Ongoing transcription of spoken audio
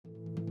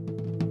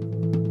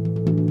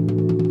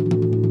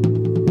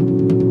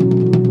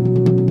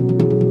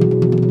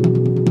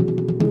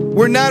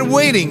We're not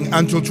waiting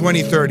until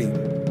 2030.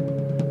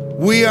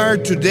 We are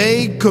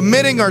today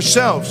committing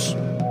ourselves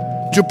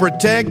to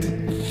protect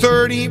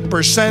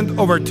 30%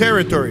 of our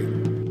territory.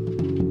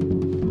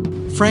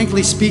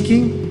 Frankly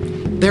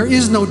speaking, there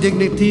is no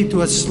dignity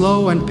to a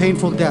slow and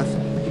painful death.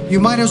 You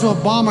might as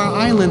well bomb our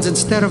islands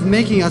instead of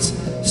making us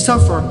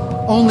suffer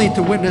only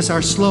to witness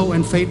our slow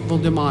and fateful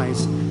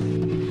demise.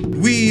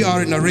 We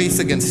are in a race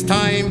against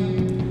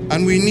time,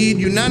 and we need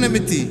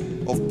unanimity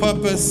of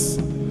purpose.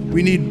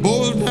 We need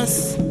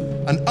boldness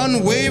and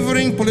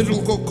unwavering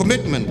political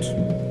commitment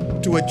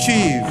to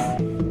achieve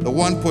the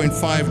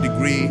 1.5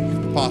 degree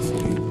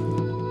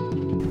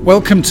pathway.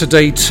 Welcome to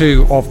day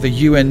 2 of the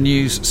UN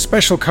News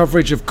special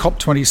coverage of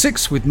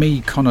COP26 with me,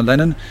 Conor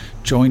Lennon,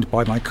 joined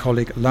by my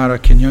colleague Lara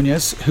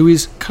Quinones, who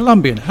is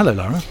Colombian. Hello,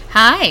 Lara.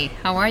 Hi,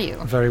 how are you?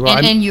 Very well.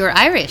 And you're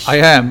Irish. I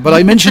am, but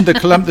I mentioned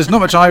there's not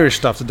much Irish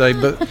stuff today,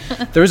 but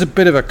there is a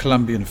bit of a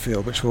Colombian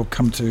feel, which we'll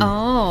come to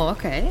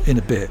in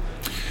a bit.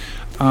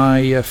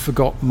 I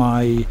forgot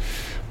my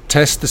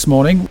test this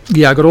morning.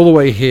 Yeah, I got all the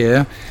way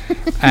here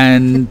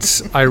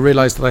and I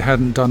realised that I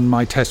hadn't done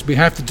my test. We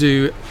have to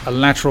do a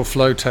lateral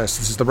flow test.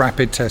 This is the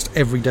rapid test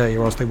every day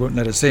or else they won't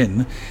let us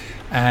in.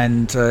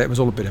 And it was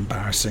all a bit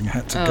embarrassing. I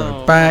had to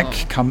go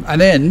back, and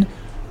then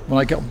when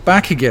I got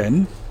back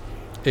again,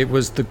 it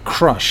was the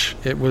crush.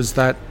 It was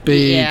that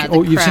big...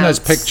 you've seen those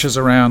pictures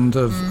around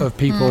of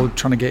people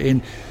trying to get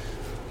in.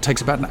 It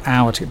takes about an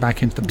hour to get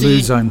back into the blue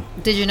zone.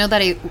 Did you know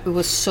that it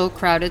was so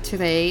crowded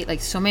today?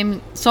 Like so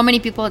many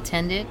people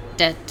attended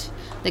that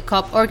the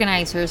COP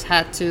organizers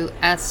had to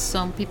ask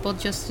some people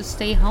just to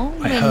stay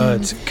home. I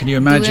heard. Can you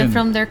imagine? Do it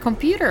from their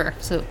computer.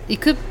 So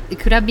it could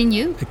have been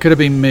you. It could have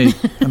been me.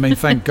 I mean,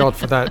 thank God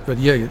for that. But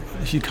yeah,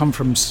 if you come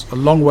from a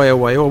long way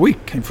away, or we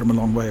came from a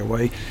long way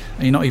away,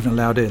 and you're not even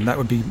allowed in, that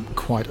would be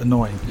quite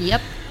annoying. Yep.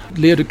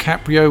 Leo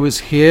DiCaprio is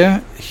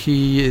here.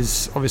 He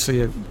is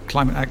obviously a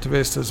climate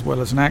activist as well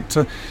as an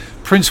actor.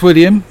 Prince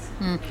William,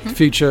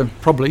 future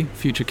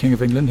King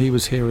of England, he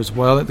was here as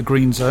well at the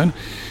Green Zone.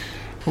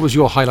 What was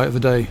your highlight of the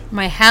day?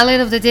 My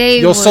highlight of the day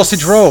was... Your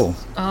sausage roll.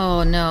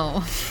 Oh,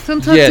 no.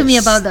 Don't talk to me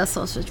about that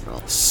sausage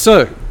roll.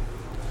 So,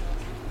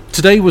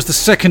 today was the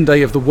second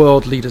day of the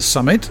World Leaders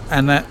Summit,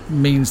 and that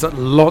means that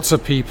lots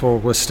of people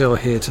were still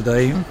here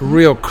today.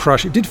 Real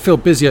crush. It did feel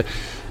busier.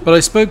 But I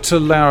spoke to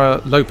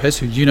Laura Lopez,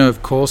 who you know,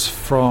 of course,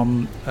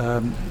 from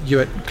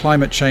UN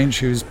Climate Change,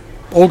 who's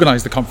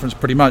organised the conference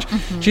pretty much.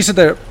 She said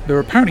there were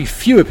apparently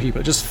fewer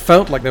people. It just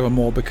felt like there were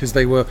more because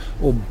they were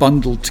all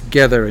bundled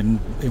together in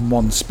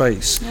one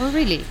space. Oh,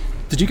 really?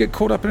 Did you get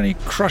caught up in any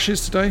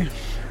crushes today?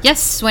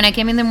 Yes, when I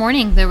came in the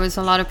morning, there was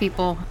a lot of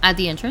people at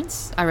the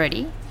entrance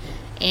already.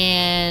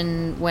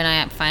 And when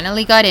I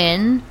finally got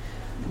in,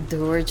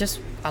 there were just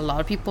a lot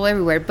of people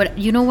everywhere. But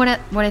you know what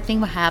I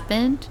think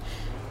happened?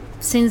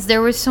 Since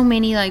there were so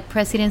many like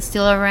presidents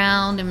still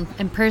around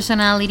and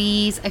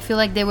personalities, I feel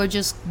like they were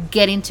just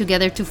getting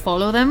together to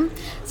follow them.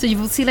 So you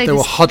will see like there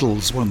were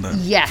huddles, weren't there?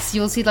 Yes,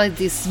 you will see like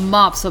these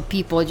mobs of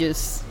people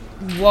just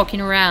walking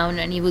around,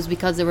 and it was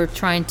because they were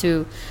trying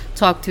to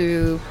talk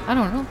to, I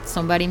don't know,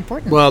 somebody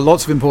important. Well,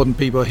 lots of important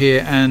people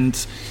here,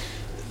 and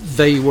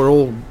they were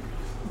all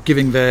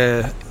giving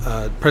their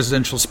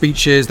presidential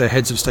speeches, their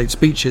heads of state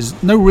speeches.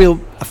 No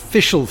real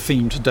official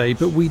theme today,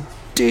 but we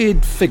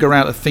did figure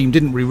out a theme,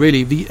 didn't we,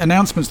 really? The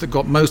announcements that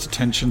got most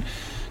attention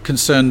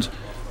concerned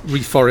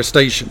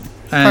reforestation.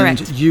 And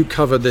correct. You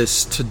cover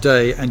this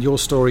today, and your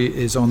story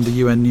is on the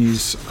UN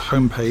News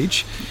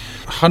homepage.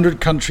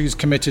 100 countries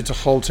committed to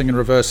halting and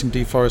reversing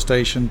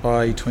deforestation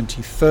by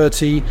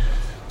 2030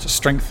 to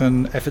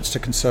strengthen efforts to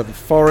conserve the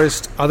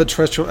forest, other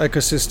terrestrial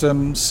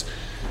ecosystems,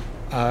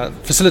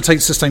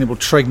 facilitate sustainable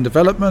trade and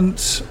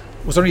development.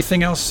 Was there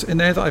anything else in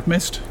there that I've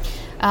missed?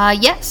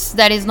 Yes,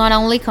 that is not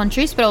only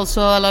countries, but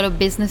also a lot of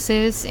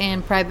businesses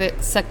and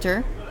private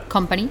sector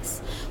companies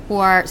who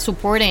are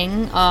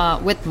supporting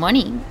with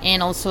money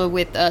and also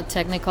with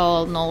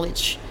technical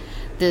knowledge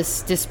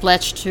this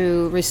pledge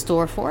to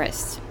restore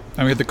forests.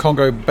 And we had the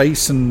Congo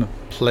Basin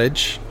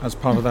Pledge as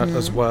part of that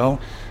as well.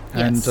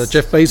 And Yes.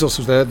 Jeff Bezos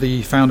was there,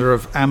 the founder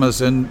of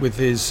Amazon, with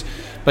his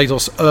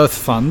Bezos Earth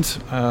Fund.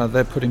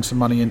 They're putting some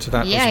money into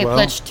that as well. Yeah, he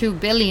pledged $2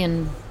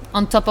 billion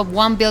on top of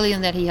 $1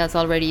 billion that he has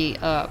already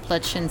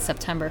pledged in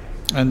September.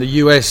 And the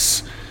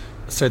US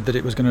said that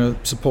it was going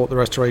to support the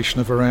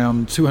restoration of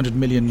around 200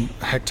 million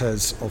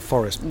hectares of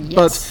forest. Yes.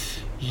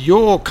 But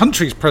your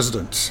country's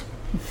president,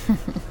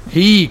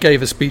 he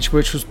gave a speech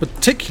which was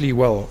particularly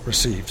well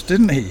received,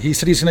 didn't he? He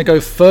said he's going to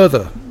go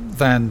further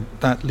than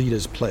that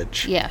leader's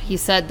pledge. Yeah, he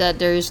said that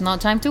there is no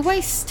time to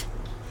waste,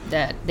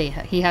 that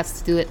he has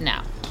to do it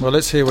now. Well,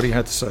 let's hear what he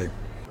had to say.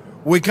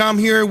 We come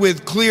here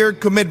with clear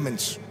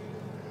commitments,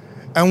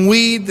 and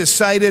we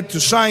decided to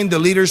sign the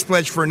Leaders'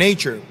 Pledge for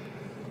Nature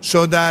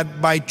so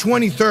that by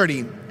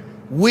 2030,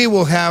 we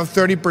will have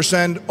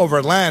 30% of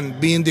our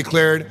land being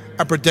declared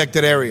a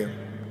protected area.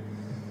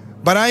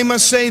 But I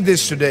must say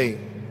this today,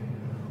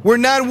 we're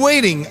not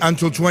waiting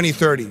until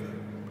 2030.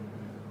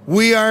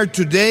 We are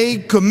today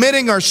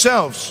committing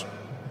ourselves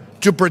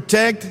to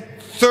protect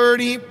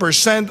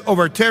 30% of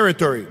our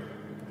territory.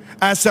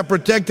 as a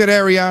protected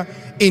area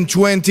in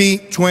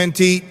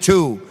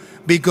 2022,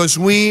 because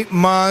we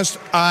must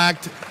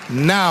act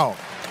now.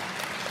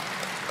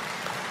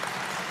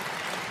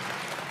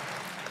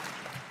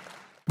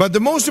 But the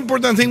most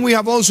important thing we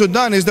have also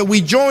done is that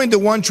we joined the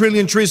 1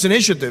 Trillion Trees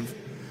Initiative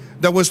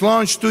that was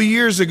launched 2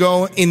 years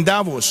ago in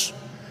Davos.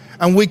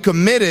 And we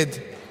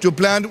committed to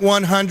plant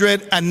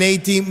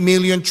 180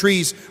 million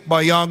trees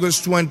by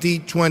August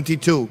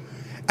 2022.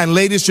 And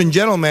ladies and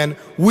gentlemen,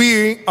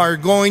 we are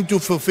going to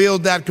fulfill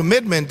that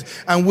commitment,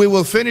 and we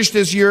will finish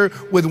this year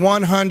with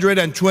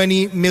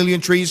 120 million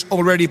trees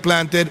already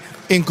planted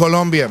in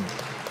Colombia.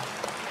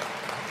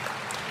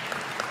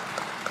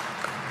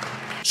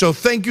 So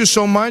thank you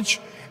so much,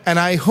 and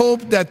I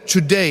hope that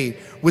today,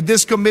 with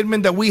this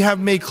commitment that we have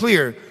made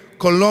clear,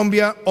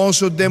 Colombia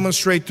also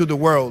demonstrates to the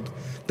world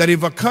that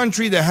if a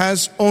country that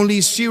has only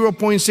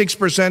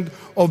 0.6%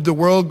 of the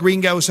world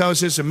greenhouse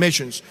gases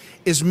emissions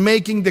is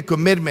making the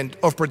commitment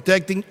of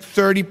protecting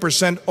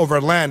 30% of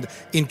our land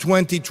in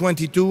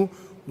 2022,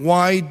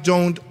 why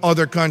don't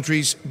other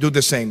countries do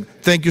the same?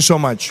 Thank you so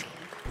much.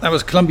 That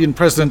was Colombian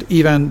President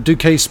Iván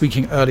Duque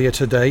speaking earlier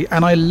today,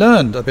 and I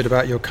learned a bit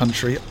about your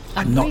country.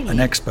 I'm not an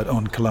expert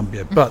on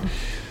Colombia, but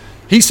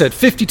he said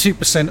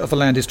 52% of the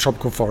land is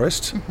tropical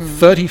forest,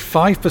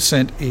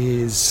 35%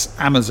 is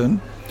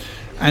Amazon,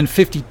 and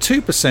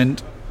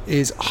 52%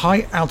 is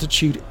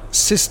high-altitude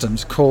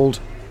systems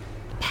called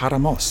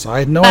páramos. I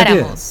had no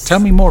idea. Tell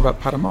me more about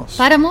páramos.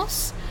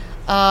 Páramos?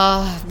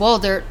 Well,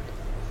 they're,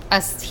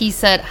 as he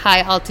said,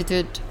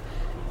 high-altitude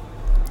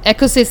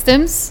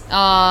ecosystems,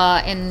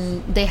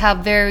 and they have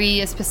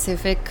very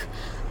specific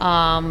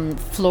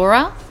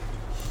flora,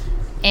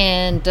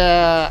 and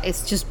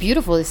it's just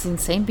beautiful. It's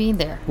insane being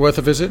there. Worth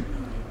a visit?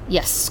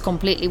 Yes,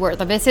 completely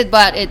worth a visit,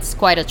 but it's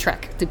quite a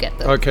trek to get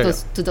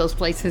to those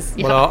places.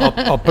 Yeah. Well,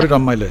 I'll put it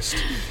on my list.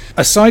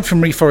 Aside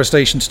from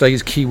reforestation,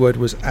 today's keyword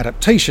was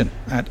adaptation.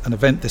 At an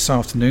event this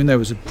afternoon, there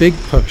was a big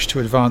push to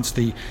advance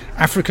the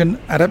African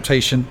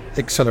Adaptation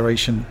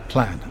Acceleration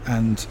Plan.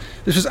 And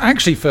this was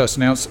actually first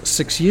announced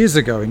 6 years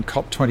ago in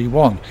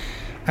COP21.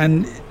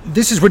 And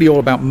this is really all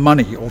about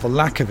money, or the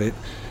lack of it,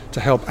 to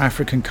help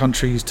African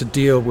countries to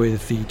deal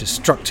with the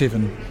destructive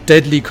and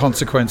deadly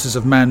consequences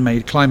of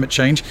man-made climate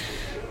change.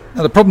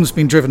 Now, the problem's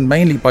been driven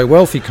mainly by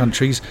wealthy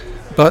countries,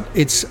 but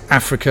it's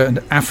Africa and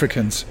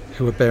Africans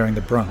who are bearing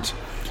the brunt.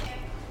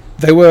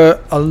 There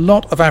were a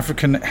lot of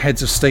African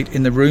heads of state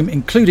in the room,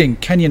 including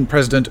Kenyan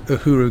President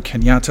Uhuru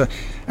Kenyatta,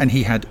 and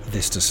he had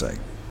this to say.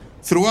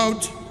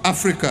 Throughout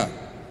Africa,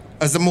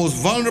 as the most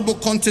vulnerable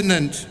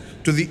continent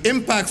to the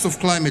impacts of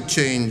climate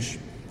change,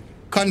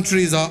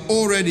 countries are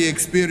already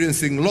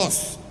experiencing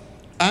loss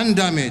and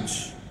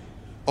damage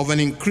of an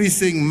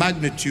increasing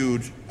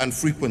magnitude and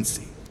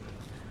frequency.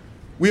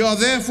 We are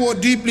therefore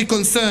deeply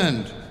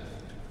concerned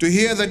to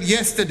hear that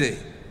yesterday,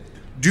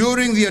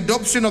 during the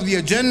adoption of the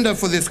agenda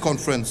for this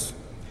conference,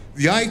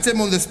 the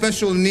item on the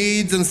special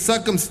needs and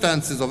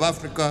circumstances of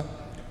Africa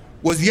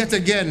was yet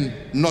again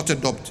not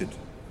adopted.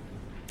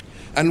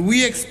 And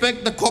we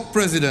expect the COP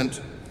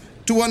President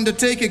to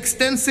undertake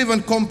extensive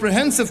and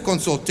comprehensive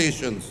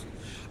consultations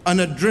and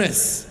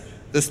address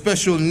the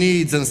special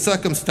needs and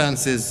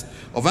circumstances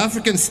of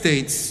African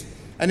states,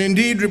 and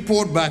indeed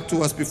report back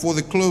to us before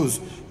the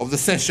close of the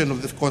session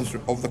of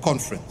the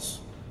conference.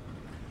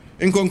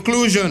 In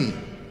conclusion,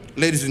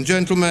 ladies and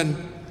gentlemen,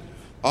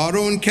 our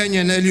own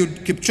Kenyan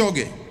Eliud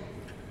Kipchoge,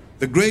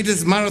 the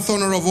greatest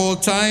marathoner of all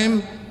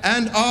time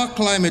and our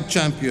climate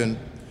champion,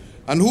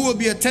 and who will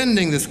be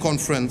attending this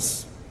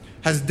conference,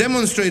 has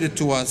demonstrated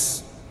to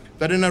us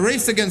that in a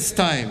race against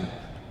time,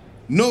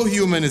 no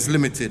human is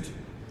limited.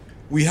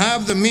 We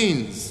have the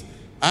means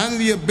and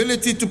the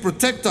ability to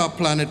protect our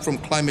planet from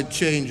climate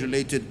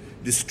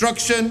change-related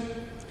destruction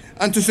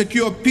and to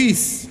secure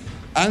peace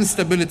and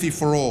stability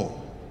for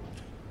all.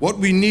 What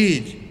we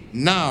need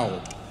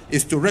now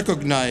is to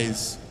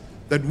recognize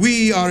that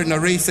we are in a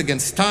race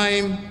against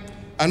time,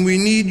 and we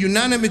need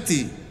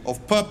unanimity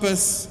of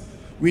purpose,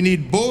 we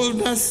need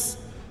boldness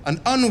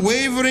and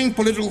unwavering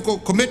political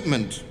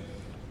commitment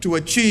to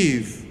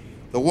achieve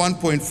the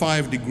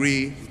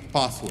 1.5-degree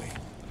pathway.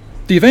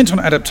 The event on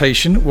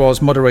adaptation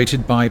was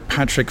moderated by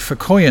Patrick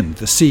Verkooyen,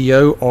 the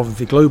CEO of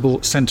the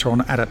Global Centre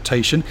on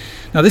Adaptation.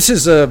 Now, this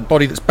is a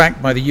body that's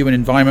backed by the UN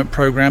Environment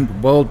Programme,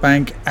 the World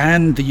Bank,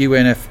 and the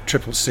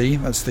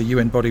UNFCCC. That's the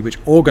UN body which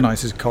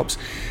organises COPs.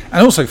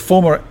 And also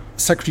former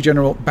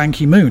Secretary-General Ban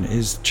Ki-moon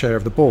is chair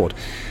of the board.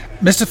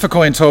 Mr.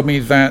 Verkooyen told me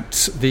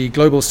that the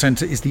Global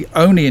Centre is the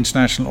only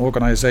international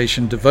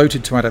organisation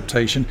devoted to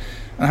adaptation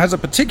and has a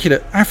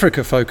particular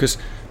Africa focus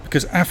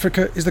because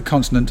Africa is the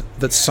continent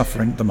that's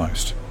suffering the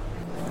most.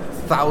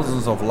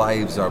 Thousands of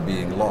lives are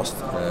being lost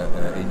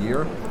a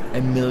year,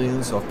 and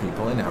millions of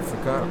people in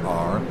Africa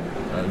are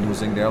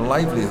losing their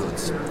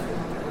livelihoods.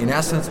 In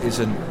essence, it's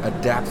an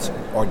adapt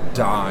or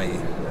die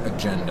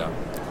agenda.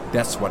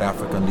 That's what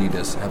African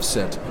leaders have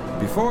said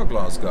before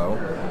Glasgow.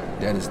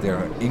 That is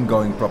their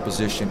ingoing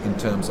proposition in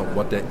terms of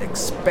what they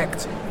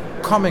expect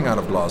coming out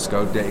of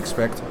Glasgow. They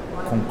expect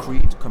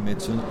concrete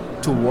commitment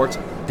towards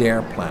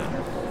their plan.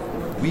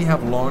 We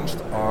have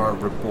launched our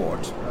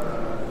report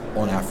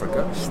on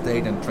Africa,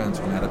 State and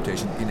Trends on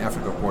Adaptation in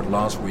Africa report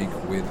last week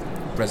with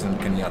President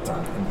Kenyatta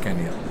in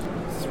Kenya.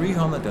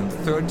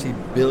 330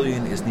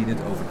 billion is needed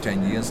over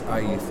 10 years,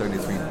 i.e.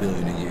 33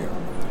 billion a year.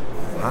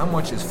 How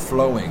much is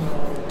flowing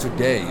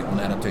today on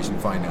adaptation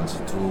finance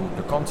to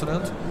the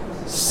continent?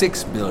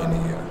 6 billion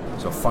a year.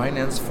 So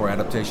finance for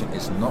adaptation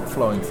is not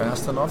flowing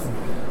fast enough.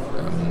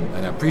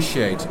 And I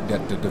appreciate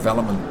that the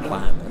development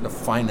plan, the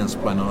finance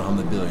plan on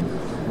 100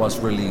 billion was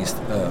released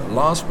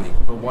last week.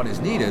 But what is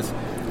needed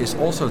is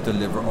also to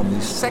deliver on the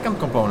second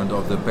component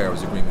of the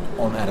Paris Agreement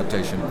on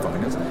adaptation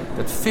finance,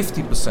 that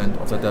 50%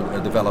 of the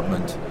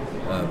development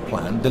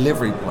plan,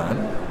 delivery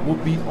plan,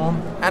 would be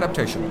on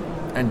adaptation.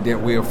 And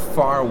we are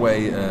far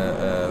away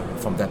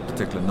from that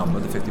particular number,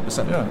 the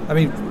 50%. Yeah, I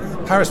mean,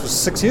 Paris was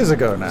 6 years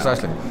ago now.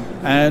 Precisely.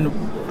 And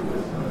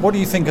what do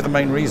you think are the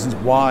main reasons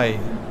why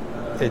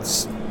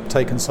it's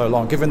taken so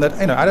long, given that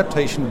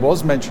adaptation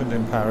was mentioned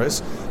in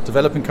Paris,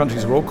 developing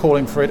countries were all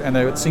calling for it, and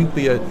there would seem to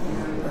be an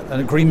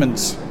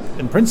agreement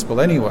in principle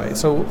anyway.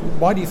 So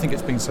why do you think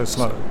it's been so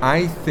slow?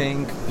 I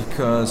think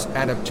because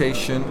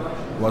adaptation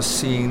was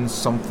seen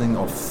something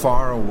of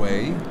far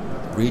away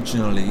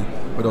regionally,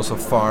 but also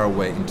far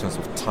away in terms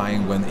of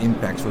time when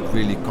impacts would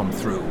really come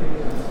through.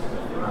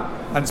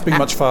 And it's been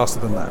much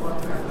faster than that.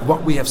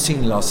 What we have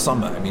seen last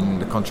summer, I mean, in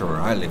the country where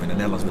I live, in the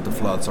Netherlands, with the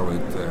floods, or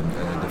with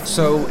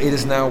so it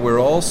is now we're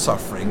all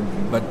suffering,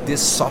 but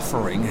this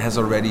suffering has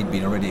already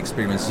been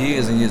experienced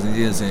years and years and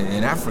years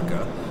in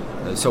Africa.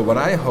 So what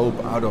I hope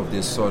out of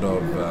this sort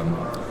of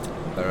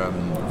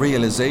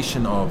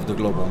realization of the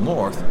global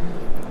north,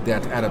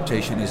 that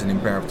adaptation is an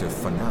imperative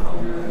for now,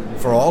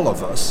 for all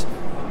of us,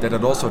 that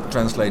it also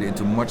translated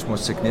into much more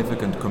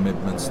significant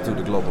commitments to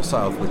the global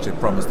south, which they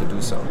promised to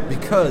do so.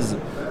 Because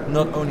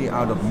not only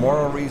out of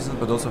moral reasons,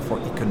 but also for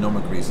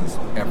economic reasons.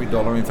 Every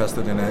dollar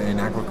invested in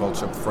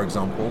agriculture, for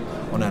example,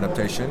 on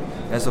adaptation,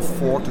 has a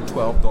 $4 to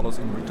 $12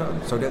 in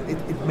return. So that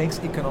it makes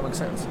economic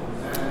sense.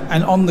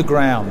 And on the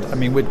ground, I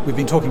mean, we've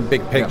been talking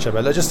big picture,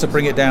 but just to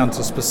bring it down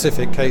to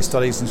specific case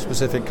studies in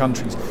specific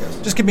countries,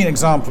 just give me an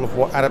example of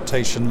what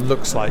adaptation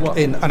looks like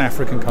in an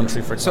African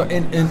country, for example.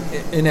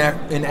 So in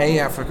a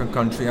African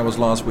country, I was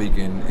last week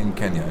in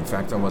Kenya. In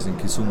fact, I was in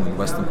Kisumu, in the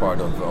western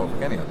part of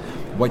Kenya.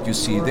 What you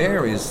see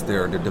there is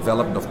the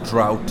development of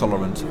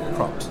drought-tolerant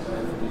crops.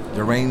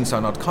 The rains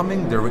are not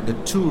coming, the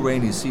two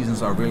rainy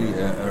seasons are really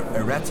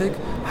erratic.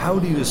 How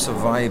do you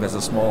survive as a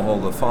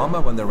smallholder farmer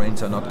when the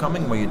rains are not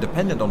coming, when you're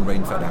dependent on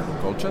rain-fed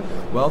agriculture?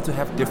 Well, to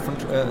have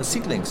different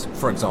seedlings,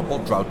 for example,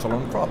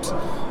 drought-tolerant crops.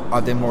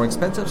 Are they more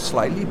expensive?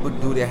 Slightly, but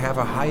do they have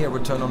a higher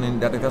return on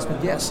that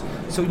investment? Yes.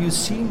 So you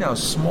see now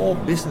small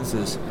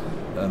businesses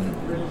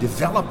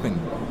developing,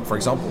 for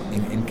example,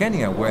 in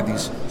Kenya, where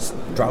these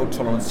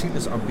drought-tolerant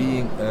seedlings are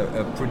being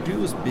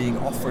produced, being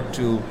offered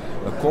to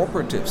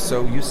cooperatives.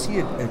 So you see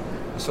a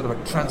sort of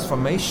a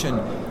transformation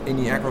in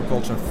the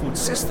agriculture and food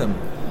system.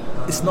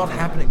 It's not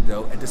happening,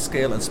 though, at the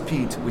scale and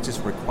speed which is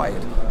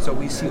required. So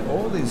we see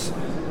all these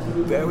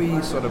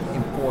very sort of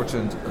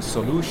important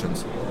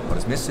solutions. What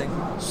is missing?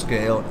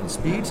 Scale and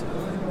speed.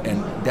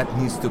 And that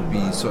needs to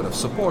be sort of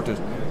supported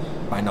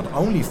by not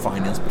only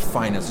finance, but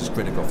finance is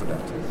critical for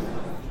that.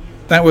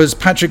 That was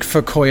Patrick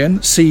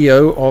Verkooyen,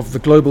 CEO of the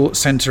Global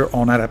Centre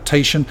on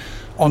Adaptation,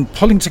 on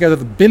pulling together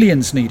the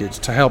billions needed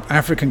to help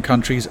African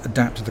countries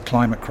adapt to the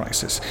climate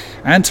crisis.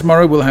 And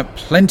tomorrow we'll have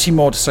plenty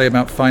more to say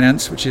about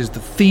finance, which is the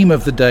theme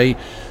of the day.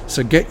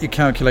 So get your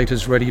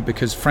calculators ready,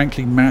 because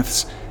frankly,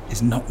 maths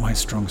is not my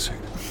strong suit.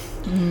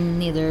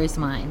 Neither is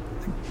mine.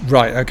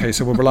 Right, okay,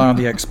 so we'll rely on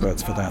the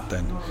experts for that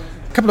then.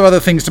 A couple of other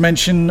things to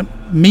mention.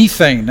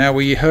 Methane. Now,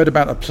 we heard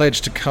about a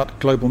pledge to cut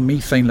global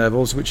methane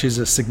levels, which is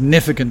a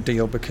significant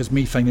deal because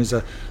methane is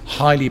a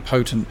highly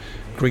potent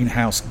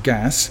greenhouse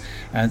gas.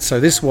 And so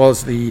this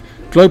was the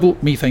global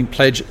methane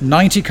pledge.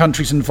 90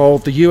 countries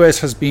involved. The US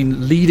has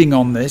been leading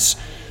on this.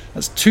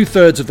 That's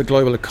 2/3 of the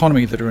global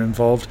economy that are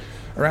involved.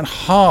 Around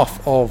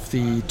half of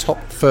the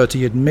top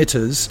 30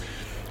 emitters.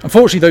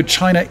 Unfortunately, though,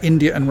 China,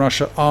 India and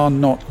Russia are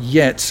not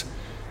yet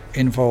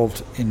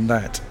involved in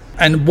that.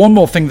 And one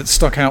more thing that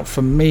stuck out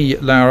for me,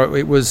 Laura,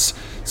 it was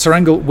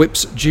Sarangal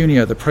Whips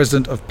Jr., the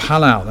president of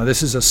Palau. Now,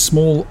 this is a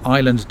small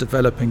island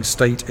developing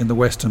state in the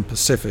Western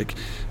Pacific.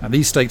 And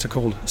these states are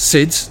called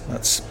SIDS,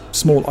 that's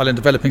Small Island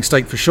Developing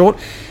State for short.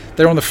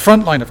 They're on the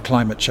front line of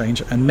climate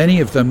change, and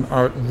many of them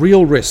are at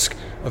real risk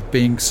of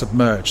being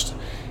submerged.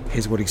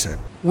 Here's what he said.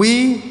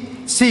 We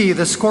see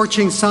the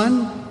scorching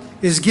sun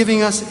is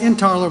giving us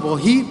intolerable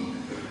heat.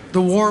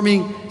 The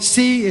warming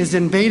sea is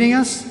invading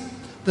us.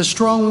 The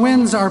strong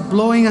winds are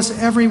blowing us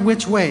every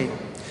which way.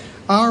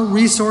 Our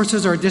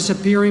resources are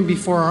disappearing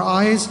before our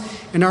eyes,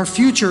 and our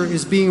future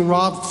is being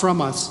robbed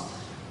from us.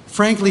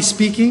 Frankly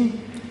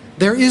speaking,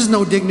 there is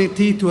no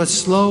dignity to a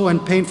slow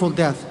and painful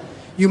death.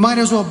 You might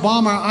as well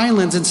bomb our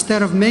islands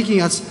instead of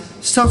making us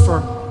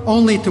suffer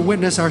only to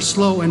witness our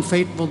slow and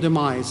fateful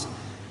demise.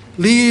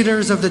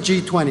 Leaders of the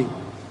G20,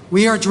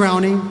 we are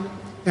drowning,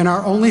 and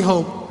our only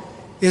hope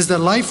is the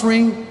life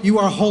ring you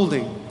are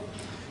holding.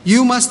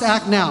 You must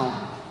act now.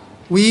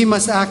 We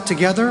must act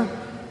together,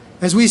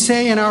 as we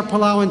say in our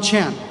Palawan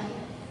chant.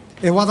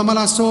 E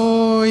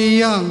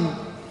wadamalasoyang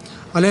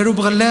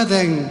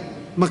alerubgaledeng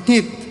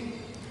maknit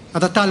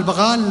atatal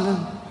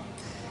bakal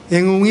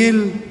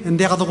engungil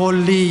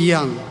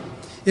endekadoliyang.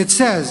 It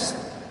says,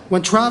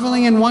 when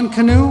traveling in one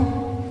canoe,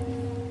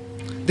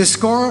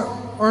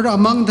 discord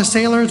among the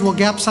sailors will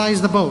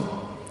capsize the boat.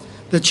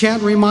 The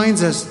chant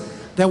reminds us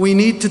that we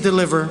need to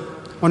deliver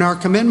on our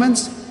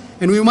commitments,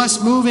 and we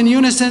must move in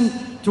unison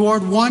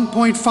toward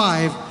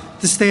 1.5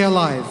 to stay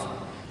alive.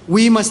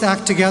 We must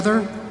act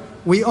together.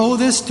 We owe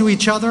this to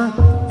each other,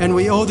 and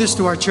we owe this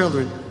to our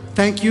children.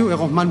 Thank you.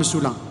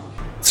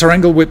 Sir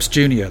Engel Whipps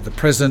Jr., the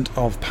president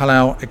of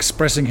Palau,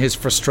 expressing his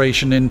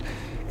frustration in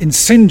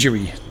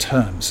incendiary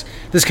terms.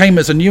 This came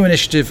as a new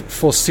initiative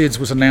for SIDS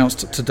was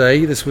announced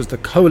today. This was the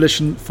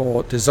Coalition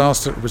for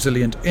Disaster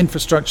Resilient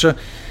Infrastructure,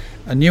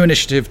 a new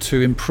initiative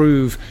to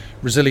improve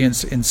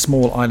resilience in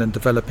small island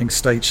developing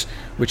states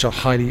which are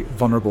highly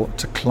vulnerable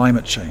to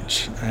climate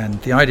change.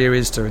 And the idea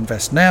is to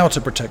invest now to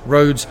protect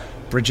roads,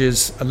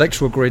 bridges,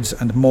 electrical grids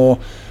and more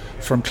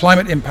from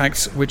climate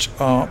impacts which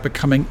are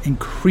becoming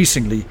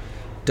increasingly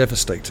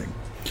devastating.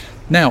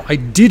 Now, I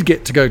did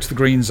get to go to the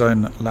Green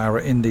Zone,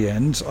 Laura, in the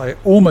end. I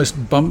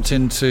almost bumped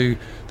into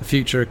the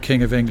future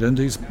King of England,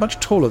 who's much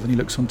taller than he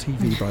looks on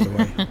TV, by the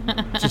way.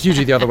 It's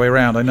usually the other way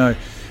around, I know.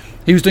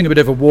 He was doing a bit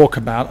of a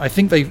walkabout. I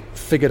think they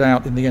figured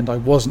out in the end I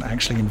wasn't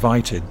actually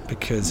invited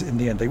because in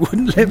the end they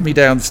wouldn't let me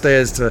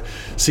downstairs to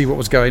see what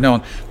was going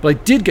on. But I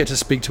did get to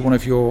speak to one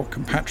of your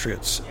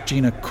compatriots,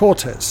 Gina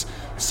Cortez.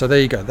 So there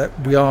you go.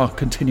 We are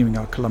continuing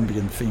our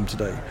Colombian theme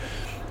today.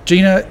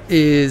 Gina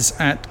is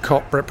at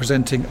COP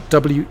representing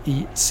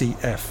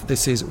WECF.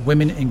 This is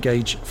Women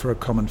Engage for a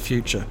Common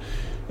Future.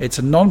 It's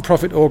a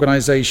non-profit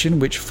organisation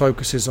which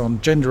focuses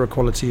on gender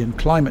equality and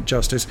climate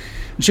justice.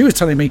 And she was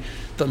telling me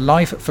that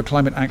life for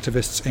climate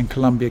activists in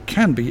Colombia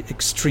can be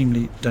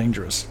extremely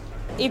dangerous.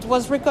 It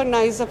was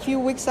recognized a few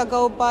weeks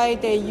ago by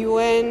the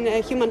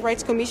UN Human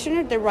Rights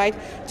Commissioner, the right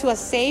to a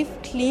safe,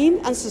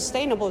 clean and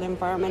sustainable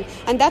environment.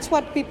 And that's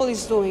what people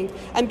is doing.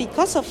 And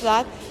because of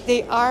that,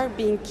 they are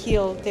being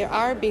killed, they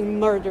are being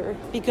murdered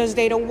because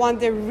they don't want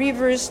the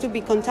rivers to be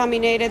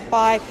contaminated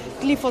by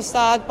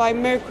glyphosate, by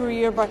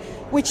mercury,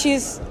 which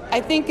is,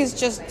 I think, is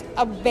just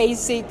a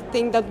basic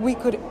thing that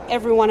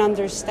everyone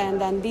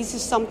understand. And this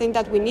is something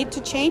that we need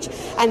to change.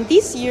 And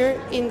this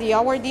year, in the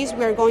awardees,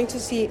 we are going to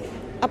see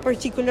a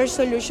particular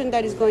solution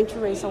that is going to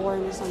raise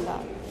awareness on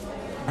that.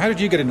 How did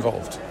you get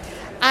involved?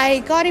 I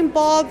got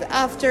involved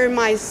after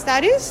my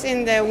studies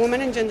in the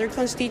Women and Gender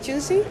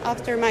constituency.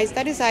 After my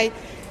studies, I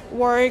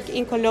worked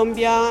in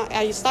Colombia.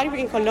 I studied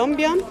in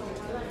Colombia.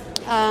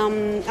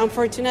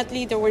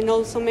 Unfortunately, there were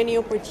not so many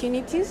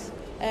opportunities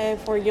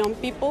for young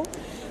people.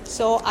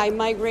 So I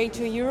migrated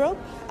to Europe.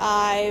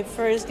 I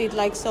first did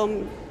like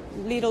some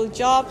little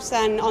jobs,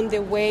 and on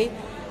the way,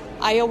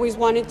 I always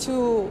wanted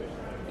to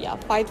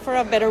fight for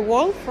a better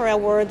world, for a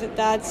world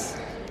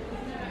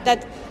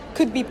that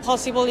could be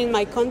possible in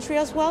my country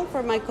as well,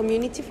 for my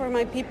community, for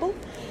my people.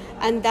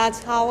 And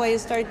that's how I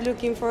started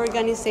looking for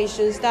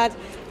organizations that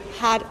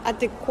had at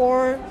the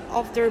core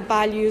of their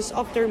values,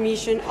 of their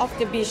mission, of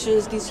the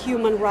visions, this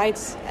human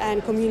rights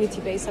and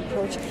community-based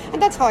approach.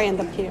 And that's how I end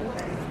up here.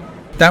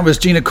 That was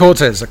Gina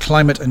Cortez, a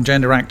climate and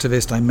gender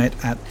activist I met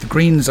at the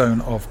Green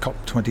Zone of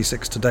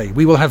COP26 today.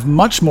 We will have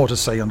much more to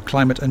say on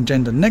climate and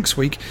gender next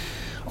week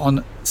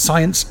on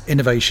Science,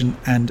 Innovation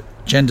and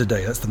Gender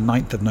Day. That's the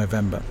 9th of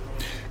November.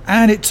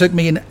 And it took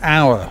me an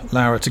hour,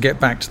 Laura, to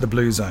get back to the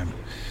Blue Zone.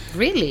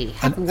 Really?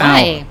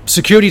 Why?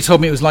 Security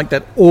told me it was like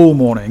that all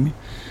morning.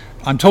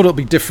 I'm told it'll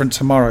be different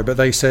tomorrow, but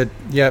they said,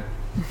 yep,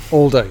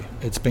 all day.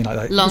 It's been like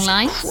that. Long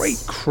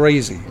lines?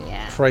 Crazy.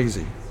 Yeah.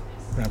 Crazy.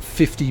 Around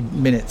 50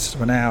 minutes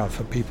to an hour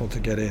for people to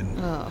get in.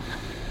 Oh.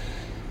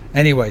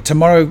 Anyway,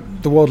 tomorrow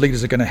the world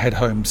leaders are going to head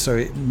home, so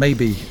it'll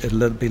be a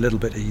little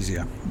bit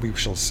easier. We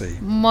shall see.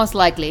 Most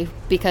likely,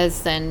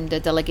 because then the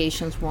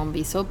delegations won't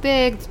be so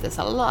big. There's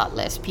a lot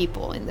less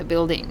people in the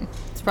building.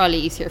 It's probably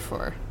easier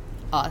for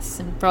us,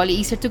 and probably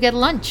easier to get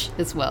lunch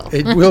as well.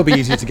 It will be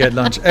easier to get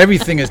lunch.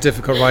 Everything is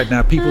difficult right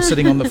now. People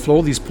sitting on the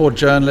floor, these poor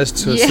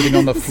journalists who are sitting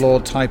on the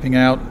floor typing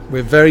out.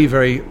 We're very,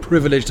 very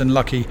privileged and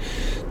lucky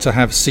to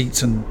have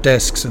seats and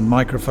desks and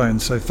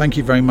microphones. So thank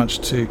you very much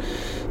to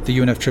the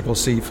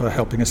UNFCCC for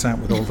helping us out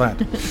with all that.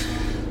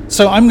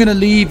 So I'm going to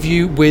leave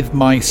you with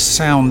my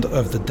sound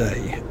of the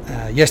day.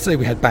 Yesterday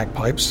we had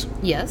bagpipes,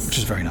 yes, which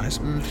is very nice.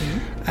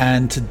 Mm-hmm.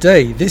 And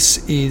today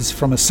this is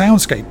from a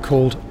soundscape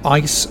called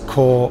Ice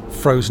Core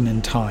Frozen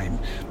in Time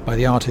by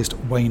the artist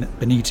Wayne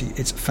Beniti.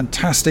 It's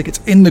fantastic. It's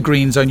in the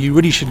Green Zone. You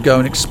really should go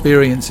and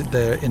experience it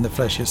there in the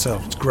flesh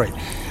yourself. It's great.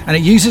 And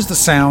it uses the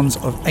sounds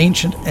of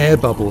ancient air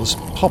bubbles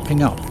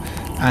popping up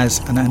as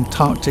an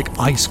Antarctic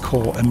ice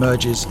core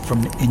emerges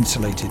from an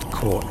insulated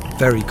core.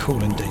 Very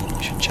cool indeed.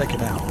 You should check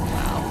it out.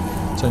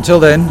 Wow. So until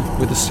then,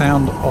 with the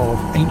sound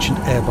of ancient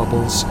air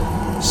bubbles,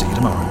 see you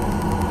tomorrow.